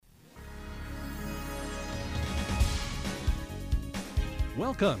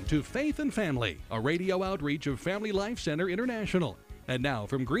Welcome to Faith and Family, a radio outreach of Family Life Center International. And now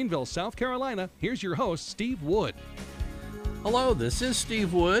from Greenville, South Carolina, here's your host, Steve Wood. Hello, this is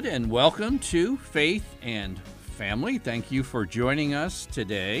Steve Wood, and welcome to Faith and Family. Thank you for joining us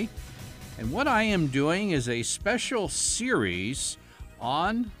today. And what I am doing is a special series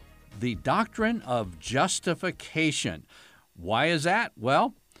on the doctrine of justification. Why is that?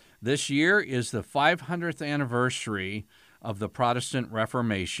 Well, this year is the 500th anniversary of the Protestant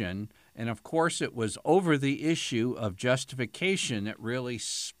Reformation, and of course it was over the issue of justification that really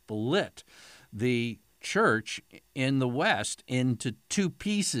split the church in the West into two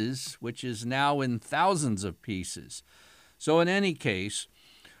pieces, which is now in thousands of pieces. So in any case,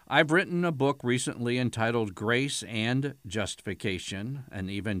 I've written a book recently entitled Grace and Justification, an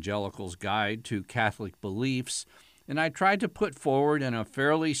Evangelical's Guide to Catholic Beliefs, and I tried to put forward in a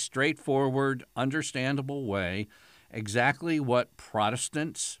fairly straightforward, understandable way exactly what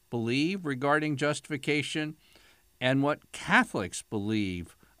Protestants believe regarding justification and what Catholics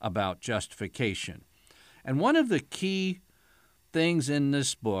believe about justification. And one of the key things in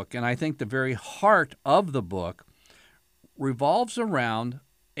this book, and I think the very heart of the book, revolves around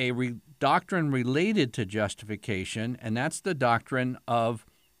a doctrine related to justification, and that's the doctrine of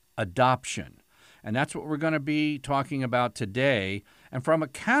adoption. And that's what we're going to be talking about today. And from a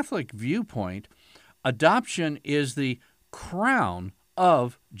Catholic viewpoint, adoption is the crown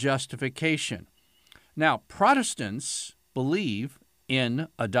of justification. Now, Protestants believe in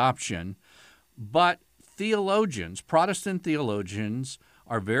adoption, but Protestant theologians,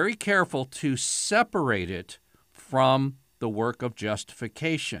 are very careful to separate it from the work of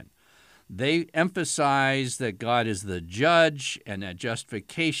justification. They emphasize that God is the judge and that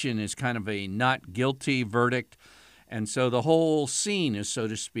justification is kind of a not guilty verdict. And so the whole scene is, so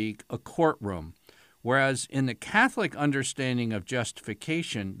to speak, a courtroom. Whereas in the Catholic understanding of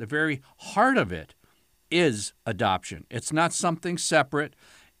justification, the very heart of it is adoption. It's not something separate.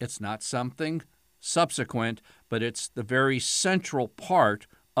 It's not something subsequent, but it's the very central part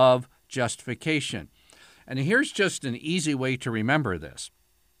of justification. And here's just an easy way to remember this.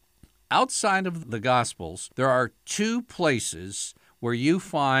 Outside of the Gospels, there are two places where you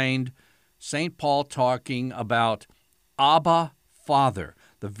find St. Paul talking about Abba, Father.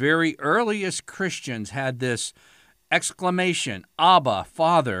 The very earliest Christians had this exclamation, Abba,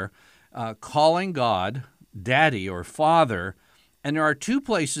 Father, calling God Daddy or Father. And there are two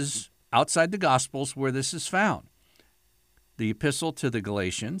places outside the Gospels where this is found. The Epistle to the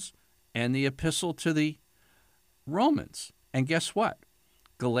Galatians and the Epistle to the Romans. And guess what?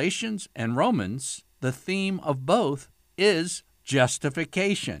 Galatians and Romans, the theme of both is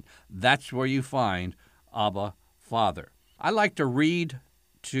justification. That's where you find Abba, Father. I like to read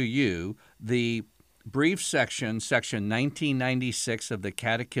to you the brief section 1996 of the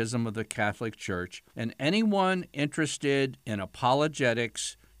Catechism of the Catholic Church, and anyone interested in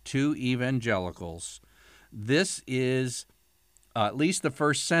apologetics to evangelicals, this is at least the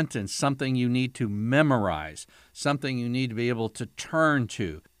first sentence, something you need to memorize, something you need to be able to turn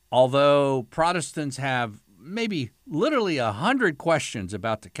to. Although Protestants have maybe literally 100 questions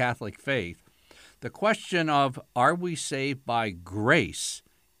about the Catholic faith, the question of are we saved by grace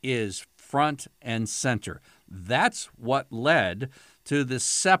is front and center. That's what led to the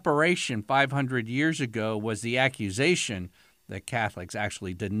separation 500 years ago, was the accusation that Catholics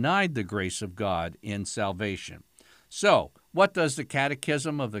actually denied the grace of God in salvation. So, what does the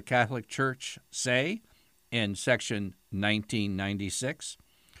Catechism of the Catholic Church say in section 1996?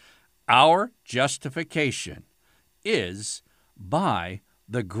 Our justification is by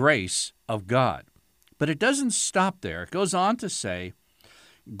the grace of God. But it doesn't stop there. It goes on to say,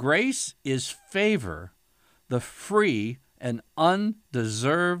 grace is favor, the free and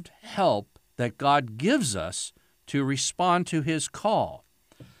undeserved help that God gives us to respond to His call.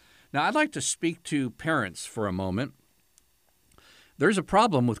 Now, I'd like to speak to parents for a moment. There's a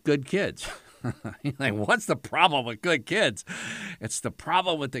problem with good kids. You're like, what's the problem with good kids? It's the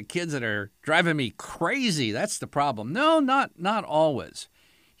problem with the kids that are driving me crazy. That's the problem. No, not always.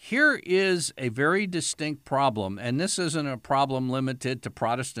 Here is a very distinct problem, and this isn't a problem limited to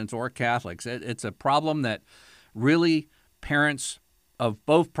Protestants or Catholics. It's a problem that really parents of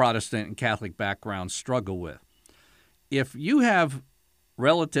both Protestant and Catholic backgrounds struggle with. If you have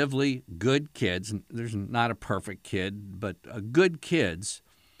relatively good kids, and there's not a perfect kid, but good kids,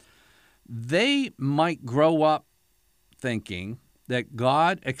 they might grow up thinking that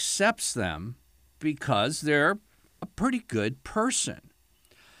God accepts them because they're a pretty good person.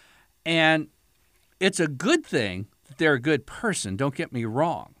 And it's a good thing that they're a good person, don't get me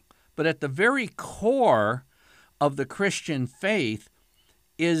wrong. But at the very core of the Christian faith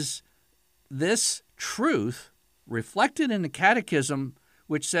is this truth reflected in the Catechism,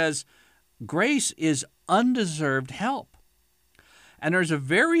 which says grace is undeserved help. And there's a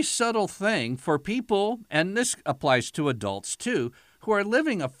very subtle thing for people, and this applies to adults too, who are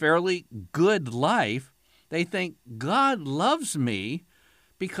living a fairly good life. They think God loves me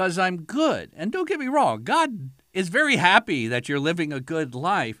because I'm good. And don't get me wrong, God is very happy that you're living a good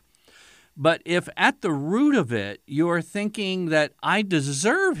life. But if at the root of it, you're thinking that I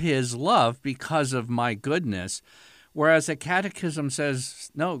deserve his love because of my goodness, whereas the Catechism says,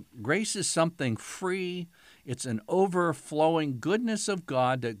 no, grace is something free. It's an overflowing goodness of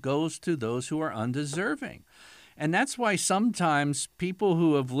God that goes to those who are undeserving. And that's why sometimes people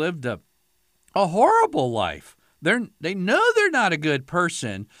who have lived a horrible life, they know they're not a good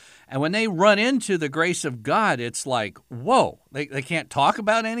person. And when they run into the grace of God, it's like, whoa, they can't talk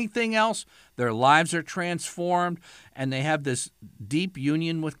about anything else. Their lives are transformed, and they have this deep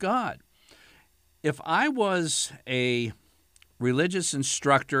union with God. If I was a religious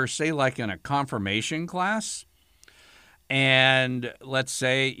instructor, say like in a confirmation class, and let's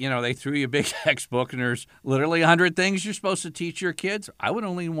say, they threw you a big textbook and there's literally 100 things you're supposed to teach your kids, I would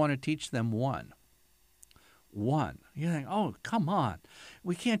only want to teach them one. You think, oh, come on.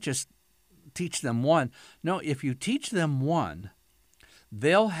 We can't just teach them one. No, if you teach them one,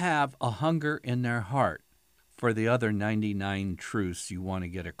 they'll have a hunger in their heart for the other 99 truths you want to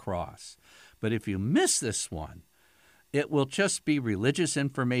get across. But if you miss this one, it will just be religious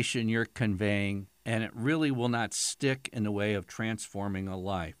information you're conveying, and it really will not stick in the way of transforming a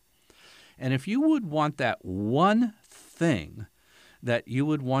life. And if you would want that one thing that you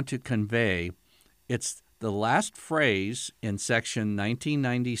would want to convey, it's the last phrase in section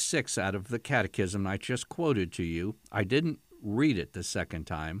 1996 out of the Catechism I just quoted to you. I didn't read it the second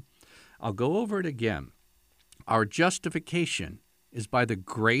time. I'll go over it again. Our justification is by the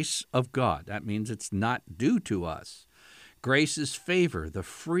grace of God. That means it's not due to us. Grace is favor, the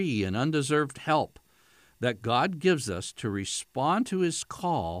free and undeserved help that God gives us to respond to his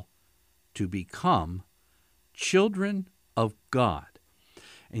call to become children of God.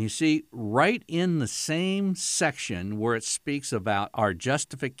 And you see, right in the same section where it speaks about our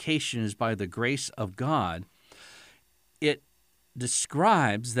justification is by the grace of God, it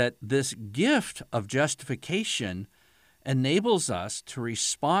describes that this gift of justification enables us to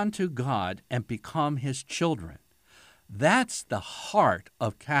respond to God and become his children. That's the heart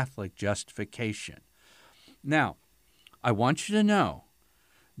of Catholic justification. Now, I want you to know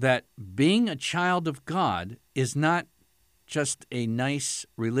that being a child of God is not just a nice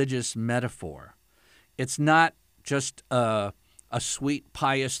religious metaphor. It's not just a sweet,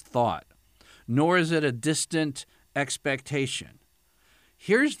 pious thought, nor is it a distant expectation.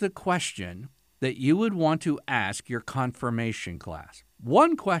 Here's the question that you would want to ask your confirmation class.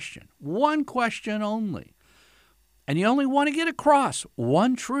 One question only. And you only want to get across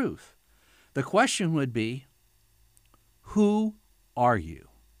one truth. The question would be, who are you?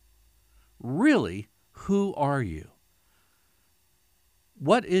 Really, who are you?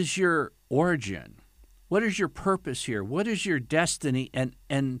 What is your origin? What is your purpose here? What is your destiny?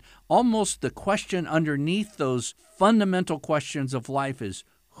 And almost the question underneath those fundamental questions of life is,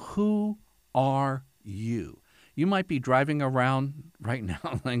 who are you? You might be driving around right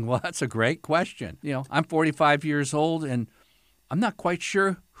now saying, well, that's a great question. I'm 45 years old and I'm not quite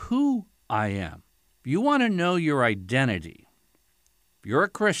sure who I am. If you want to know your identity, if you're a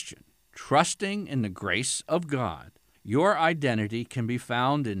Christian, trusting in the grace of God, your identity can be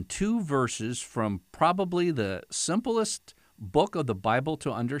found in 2 verses from probably the simplest book of the Bible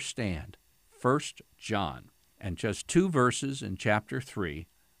to understand, 1 John. And just 2 verses in chapter 3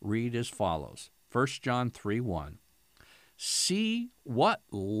 read as follows. 1 John 3:1. See what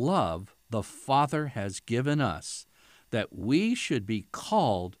love the Father has given us, that we should be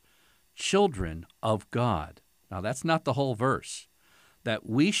called children of God. Now, that's not the whole verse. That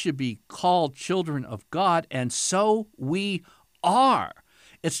we should be called children of God, and so we are.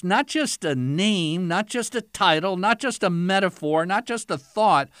 It's not just a name, not just a title, not just a metaphor, not just a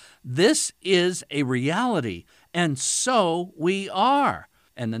thought. This is a reality, and so we are.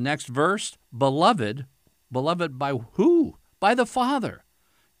 And the next verse, beloved by who? By the Father,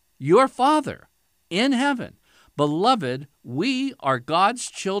 your Father in heaven. Beloved, we are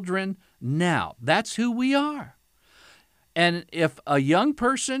God's children now. That's who we are. And if a young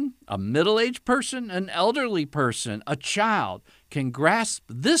person, a middle-aged person, an elderly person, a child can grasp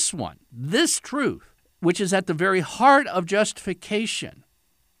this truth, which is at the very heart of justification,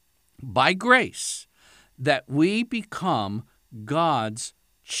 by grace, that we become God's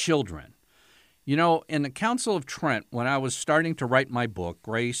children. You know, in the Council of Trent, when I was starting to write my book,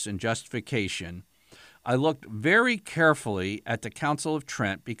 Grace and Justification, I looked very carefully at the Council of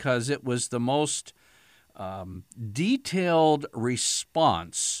Trent because it was the most detailed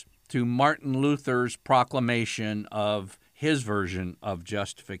response to Martin Luther's proclamation of his version of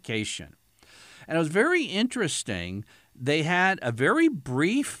justification. And it was very interesting. They had a very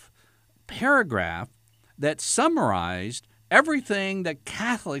brief paragraph that summarized everything that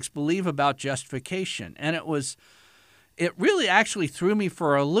Catholics believe about justification. And it really actually threw me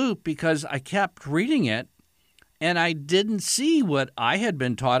for a loop because I kept reading it and I didn't see what I had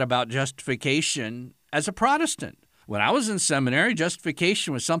been taught about justification as a Protestant. When I was in seminary,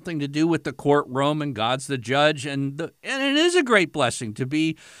 justification was something to do with the courtroom and God's the judge, and it is a great blessing to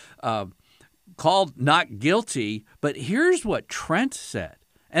be called not guilty. But here's what Trent said,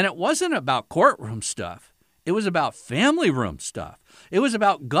 and it wasn't about courtroom stuff. It was about family room stuff. It was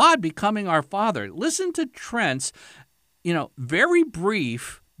about God becoming our Father. Listen to Trent's, very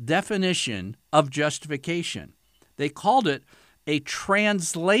brief definition of justification. They called it a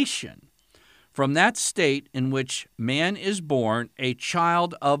translation from that state in which man is born, a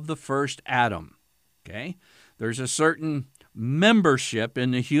child of the first Adam. Okay? There's a certain membership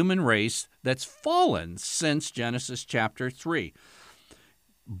in the human race that's fallen since Genesis chapter 3.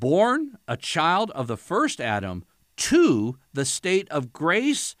 Born a child of the first Adam to the state of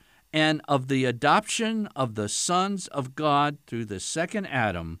grace and of the adoption of the sons of God through the second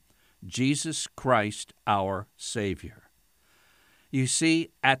Adam, Jesus Christ our Savior. You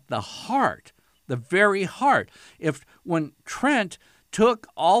see, at the heart, the very heart, when Trent took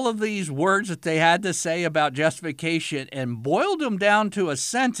all of these words that they had to say about justification and boiled them down to a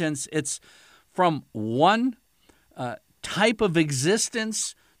sentence, it's from one type of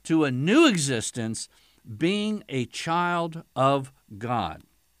existence to a new existence, being a child of God.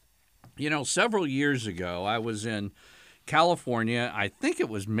 Several years ago, I was in California. I think it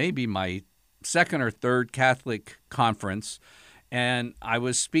was maybe my second or third Catholic conference, and I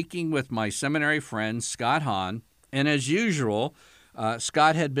was speaking with my seminary friend, Scott Hahn, and as usual,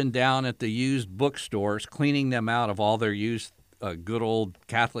 Scott had been down at the used bookstores cleaning them out of all their used good old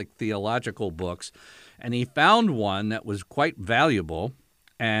Catholic theological books, and he found one that was quite valuable,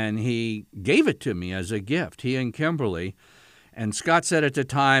 and he gave it to me as a gift, he and Kimberly. And Scott said at the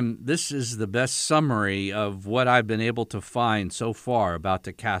time, this is the best summary of what I've been able to find so far about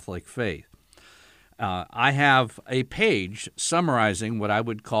the Catholic faith. I have a page summarizing what I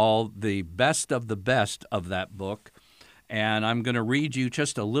would call the best of that book, and I'm going to read you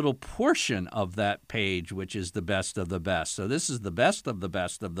just a little portion of that page, which is the best of the best. So this is the best of the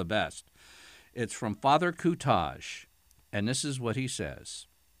best of the best. It's from Father Coutage, and this is what he says.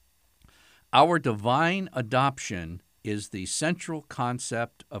 Our divine adoption is the central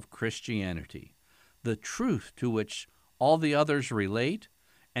concept of Christianity, the truth to which all the others relate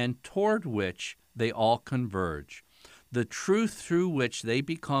and toward which they all converge, the truth through which they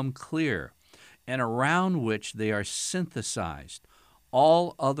become clear and around which they are synthesized.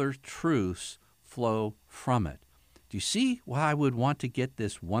 All other truths flow from it. Do you see why I would want to get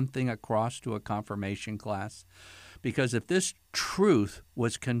this one thing across to a confirmation class? Because if this truth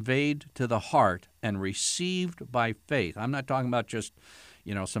was conveyed to the heart and received by faith, I'm not talking about just,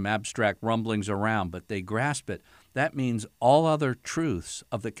 some abstract rumblings around, but they grasp it, that means all other truths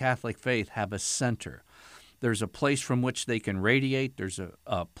of the Catholic faith have a center. There's a place from which they can radiate. There's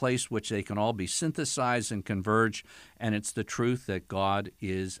a place which they can all be synthesized and converge, and it's the truth that God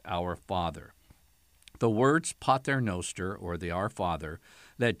is our Father. The words Pater Noster, or the Our Father,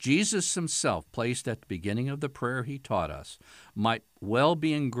 that Jesus himself placed at the beginning of the prayer he taught us, might well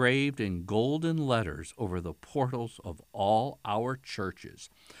be engraved in golden letters over the portals of all our churches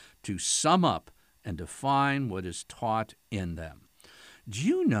to sum up and define what is taught in them. Do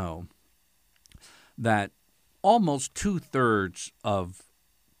you know that almost 2/3 of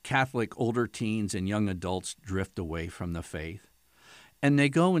Catholic older teens and young adults drift away from the faith? And they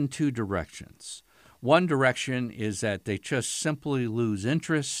go in two directions. One direction is that they just simply lose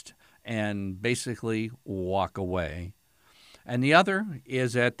interest and basically walk away. And the other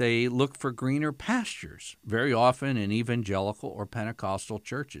is that they look for greener pastures, very often in evangelical or Pentecostal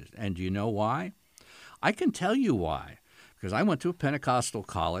churches. And do you know why? I can tell you why, because I went to a Pentecostal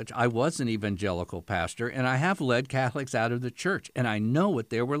college, I was an evangelical pastor, and I have led Catholics out of the church, and I know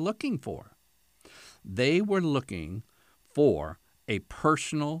what they were looking for. They were looking for a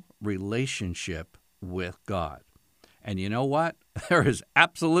personal relationship with God. And you know what? There is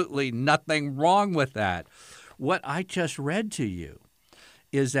absolutely nothing wrong with that. What I just read to you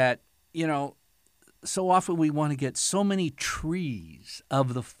is that, so often we want to get so many trees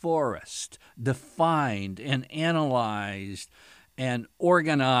of the forest defined and analyzed and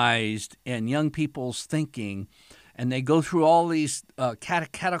organized in young people's thinking, and they go through all these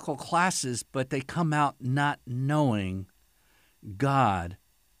catechetical classes, but they come out not knowing God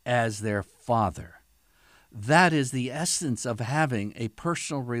as their Father. That is the essence of having a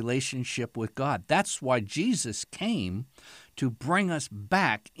personal relationship with God. That's why Jesus came, to bring us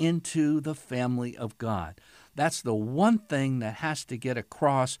back into the family of God. That's the one thing that has to get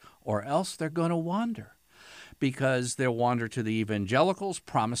across, or else they're going to wander. Because they'll wander to the evangelicals,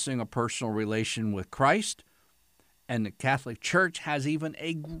 promising a personal relation with Christ, and the Catholic Church has even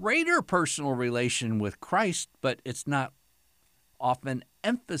a greater personal relation with Christ, but it's not often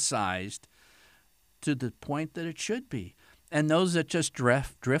emphasized to the point that it should be. And those that just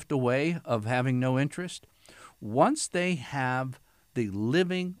drift away of having no interest, once they have the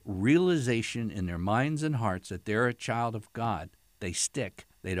living realization in their minds and hearts that they're a child of God, they stick.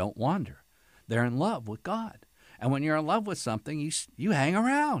 They don't wander. They're in love with God. And when you're in love with something, you hang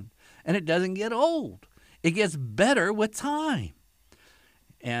around, and it doesn't get old. It gets better with time.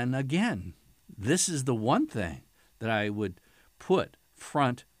 And again, this is the one thing that I would put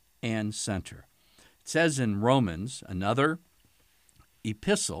front and center. It says in Romans, another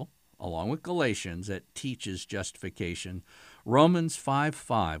epistle, along with Galatians, that teaches justification, Romans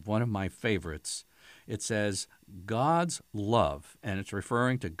 5:5, one of my favorites, it says, God's love, and it's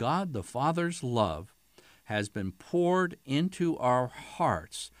referring to God the Father's love, has been poured into our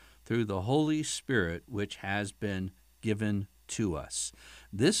hearts through the Holy Spirit, which has been given to us.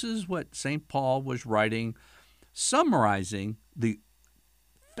 This is what St. Paul was writing, summarizing the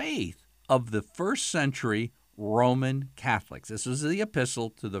faith of the first century Roman Catholics. This is the epistle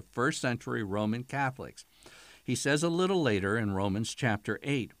to the first century Roman Catholics. He says a little later in Romans chapter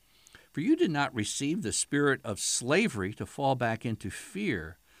 8, "For you did not receive the spirit of slavery to fall back into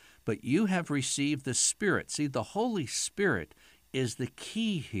fear, but you have received the Spirit." See, the Holy Spirit is the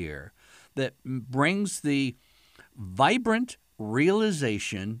key here that brings the vibrant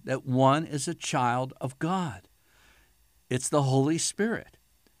realization that one is a child of God. It's the Holy Spirit.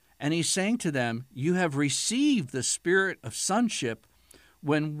 And he's saying to them, you have received the spirit of sonship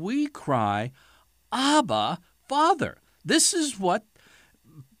when we cry, Abba, Father. This is what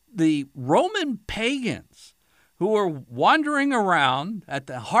the Roman pagans who were wandering around at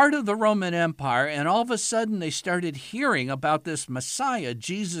the heart of the Roman Empire, and all of a sudden they started hearing about this Messiah,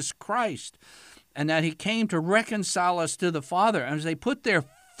 Jesus Christ, and that he came to reconcile us to the Father. And as they put their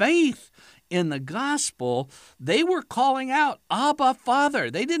faith in the gospel, they were calling out, Abba,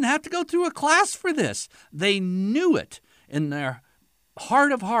 Father. They didn't have to go through a class for this. They knew it in their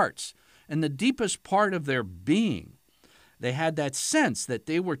heart of hearts, in the deepest part of their being. They had that sense that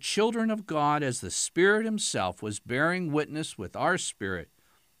they were children of God, as the Spirit himself was bearing witness with our spirit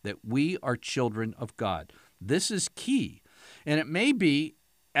that we are children of God. This is key. And it may be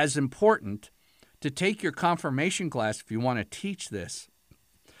as important to take your confirmation class if you want to teach this.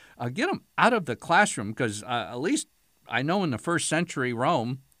 Get them out of the classroom, because at least I know in the first century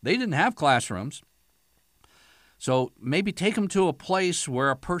Rome, they didn't have classrooms. So maybe take them to a place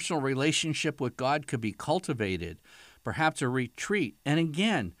where a personal relationship with God could be cultivated, perhaps a retreat. And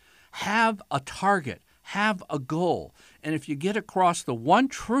again, have a target, have a goal. And if you get across the one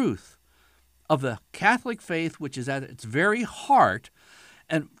truth of the Catholic faith, which is at its very heart,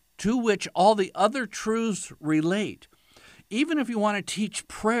 and to which all the other truths relate, even if you want to teach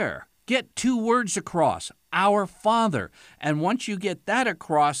prayer, get 2 words across, Our Father. And once you get that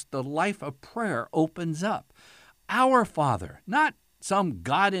across, the life of prayer opens up. Our Father, not some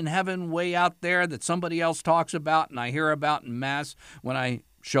God in heaven way out there that somebody else talks about and I hear about in Mass when I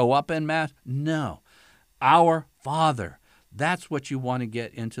show up in Mass. No, our Father. That's what you want to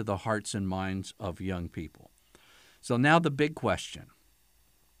get into the hearts and minds of young people. So now the big question,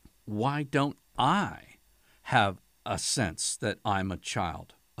 why don't I have a sense that I'm a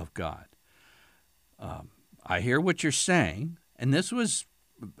child of God? I hear what you're saying, and this was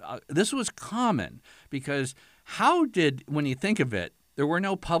common, because when you think of it, there were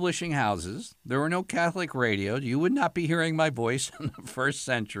no publishing houses, there were no Catholic radio, you would not be hearing my voice in the first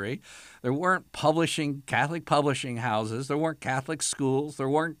century, there weren't Catholic publishing houses, there weren't Catholic schools, there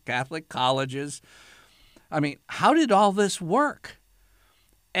weren't Catholic colleges. I mean, how did all this work?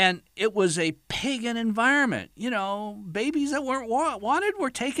 And it was a pagan environment. You know, babies that weren't wanted were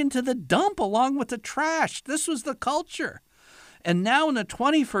taken to the dump along with the trash. This was the culture. And now in the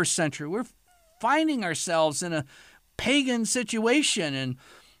 21st century, we're finding ourselves in a pagan situation, and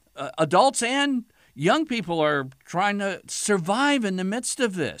adults and young people are trying to survive in the midst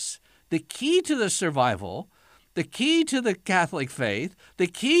of this. The key to the survival, the key to the Catholic faith, the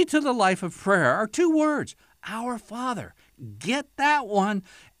key to the life of prayer are two words: Our Father. Get that one,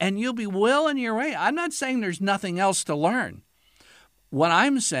 and you'll be well on your way. I'm not saying there's nothing else to learn. What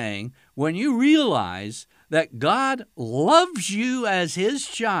I'm saying, when you realize that God loves you as his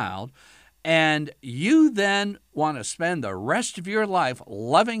child, and you then want to spend the rest of your life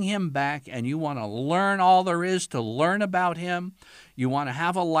loving him back, and you want to learn all there is to learn about him, you want to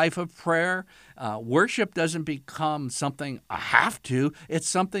have a life of prayer, worship doesn't become something I have to, it's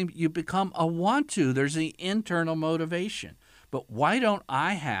something you become a want to. There's the internal motivation. But why don't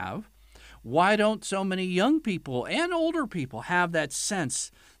so many young people and older people have that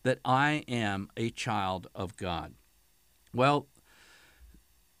sense that I am a child of God? Well,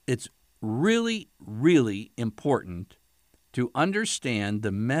 it's really, really important to understand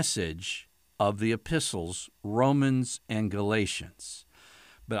the message of the epistles, Romans and Galatians.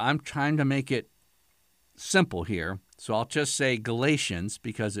 But I'm trying to make it simple here, so I'll just say Galatians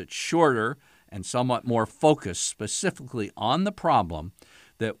because it's shorter and somewhat more focused specifically on the problem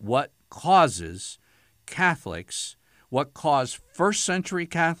that what causes Catholics, what caused first century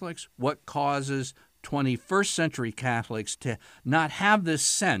Catholics, what causes 21st century Catholics to not have this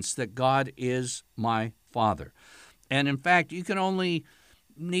sense that God is my Father. And in fact, you can only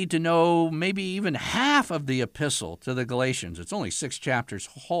need to know maybe even half of the epistle to the Galatians. It's only 6 chapters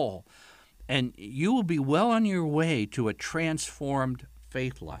whole. And you will be well on your way to a transformed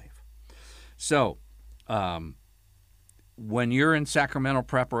faith life. So, when you're in sacramental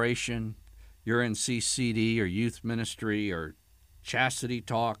preparation, you're in CCD or youth ministry or chastity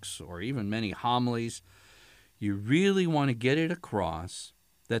talks or even many homilies, you really want to get it across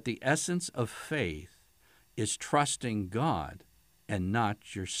that the essence of faith is trusting God and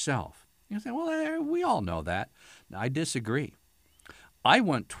not yourself. You say, well, we all know that. I disagree. I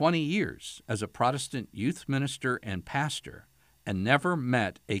went 20 years as a Protestant youth minister and pastor and never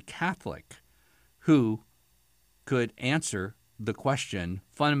met a Catholic who could answer the question,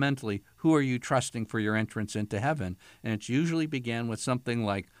 fundamentally, who are you trusting for your entrance into heaven? And it usually began with something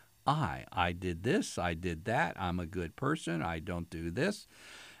like, I did this, I did that, I'm a good person, I don't do this.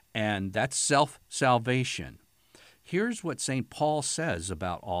 And that's self-salvation. Here's what St. Paul says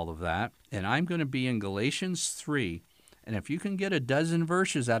about all of that, and I'm going to be in Galatians 3, and if you can get a dozen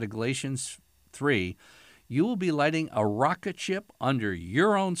verses out of Galatians 3, you will be lighting a rocket ship under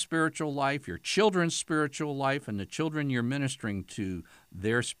your own spiritual life, your children's spiritual life, and the children you're ministering to,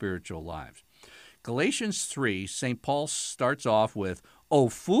 their spiritual lives. Galatians 3, St. Paul starts off with, "O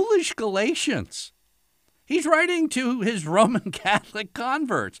foolish Galatians." He's writing to his Roman Catholic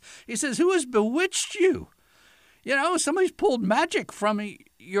converts. He says, who has bewitched you? Somebody's pulled magic from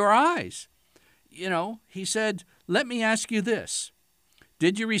your eyes. He said, let me ask you this.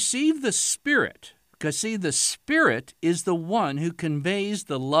 Did you receive the Spirit? Because, see, the Spirit is the one who conveys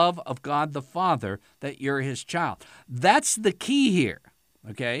the love of God the Father that you're his child. That's the key here,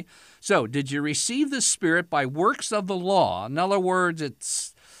 okay? So, did you receive the Spirit by works of the law? In other words,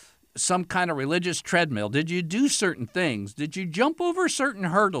 it's some kind of religious treadmill. Did you do certain things? Did you jump over certain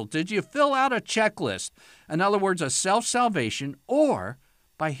hurdles? Did you fill out a checklist? In other words, a self-salvation, or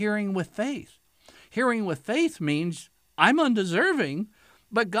by hearing with faith. Hearing with faith means I'm undeserving,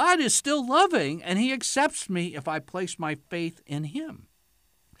 but God is still loving, and he accepts me if I place my faith in him.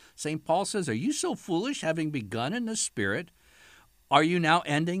 St. Paul says, are you so foolish, having begun in the Spirit? Are you now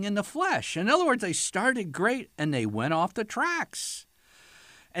ending in the flesh? In other words, they started great, and they went off the tracks.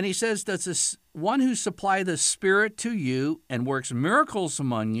 And he says, does this one who supply the Spirit to you and works miracles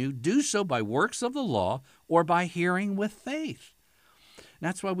among you do so by works of the law or by hearing with faith? And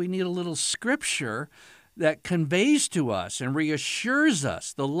that's why we need a little scripture that conveys to us and reassures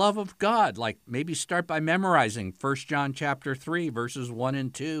us the love of God. Like maybe start by memorizing 1 John chapter 3, verses 1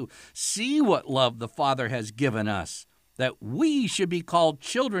 and 2. See what love the Father has given us, that we should be called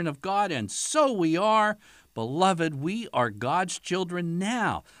children of God, and so we are. Beloved, we are God's children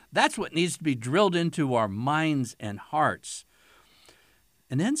now. That's what needs to be drilled into our minds and hearts.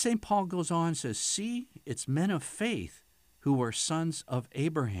 And then St. Paul goes on and says, see, it's men of faith who were sons of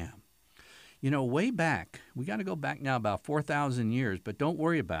Abraham. Way back, we got to go back now about 4,000 years, but don't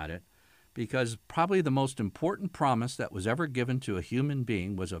worry about it, because probably the most important promise that was ever given to a human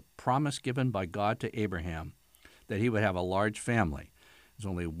being was a promise given by God to Abraham that he would have a large family. There's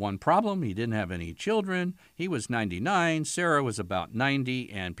only one problem. He didn't have any children. He was 99. Sarah was about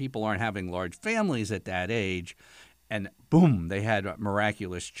 90, and people aren't having large families at that age. And boom, they had a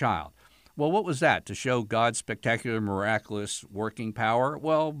miraculous child. Well, what was that? To show God's spectacular, miraculous working power?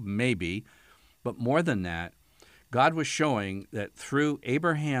 Well, maybe. But more than that, God was showing that through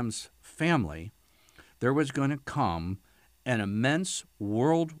Abraham's family, there was going to come an immense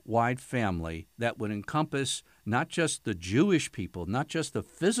worldwide family that would encompass not just the Jewish people, not just the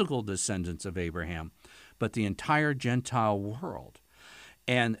physical descendants of Abraham, but the entire Gentile world.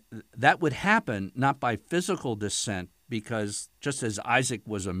 And that would happen not by physical descent, because just as Isaac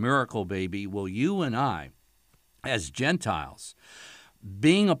was a miracle baby, will you and I, as Gentiles,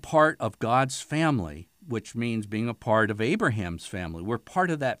 being a part of God's family, which means being a part of Abraham's family, we're part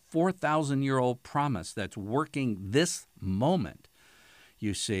of that 4,000-year-old promise that's working this moment.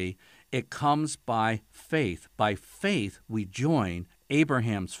 You see, it comes by faith. By faith, we join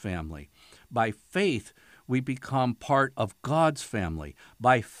Abraham's family. By faith, we become part of God's family.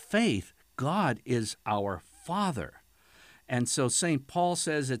 By faith, God is our Father. And so St. Paul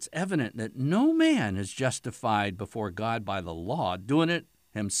says it's evident that no man is justified before God by the law, doing it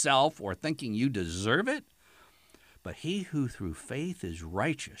himself or thinking you deserve it. But he who through faith is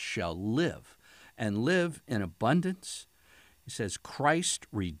righteous shall live, and live in abundance. He says Christ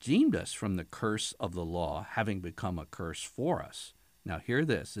redeemed us from the curse of the law, having become a curse for us. Now hear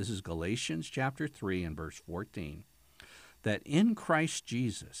this. This is Galatians chapter 3 and verse 14. That in Christ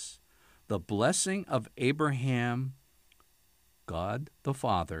Jesus, the blessing of Abraham, God the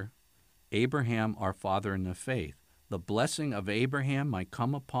Father, Abraham our father in the faith, the blessing of Abraham might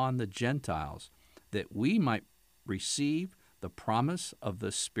come upon the Gentiles, that we might receive the promise of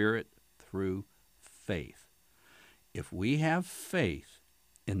the Spirit through faith. If we have faith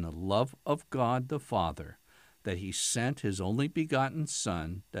in the love of God the Father, that he sent his only begotten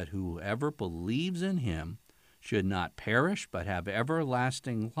Son, that whoever believes in him should not perish but have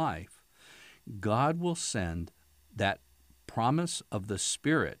everlasting life, God will send that promise of the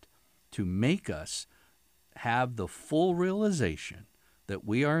Spirit to make us have the full realization that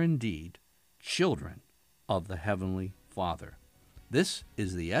we are indeed children of the Heavenly Father. This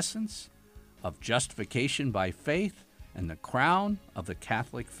is the essence of justification by faith and the crown of the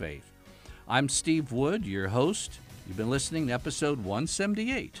Catholic faith. I'm Steve Wood, your host. You've been listening to episode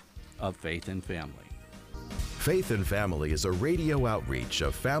 178 of Faith and Family. Faith and Family is a radio outreach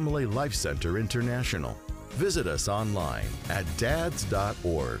of Family Life Center International. Visit us online at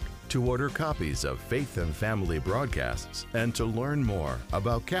dads.org to order copies of Faith and Family broadcasts and to learn more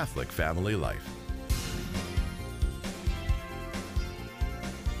about Catholic family life.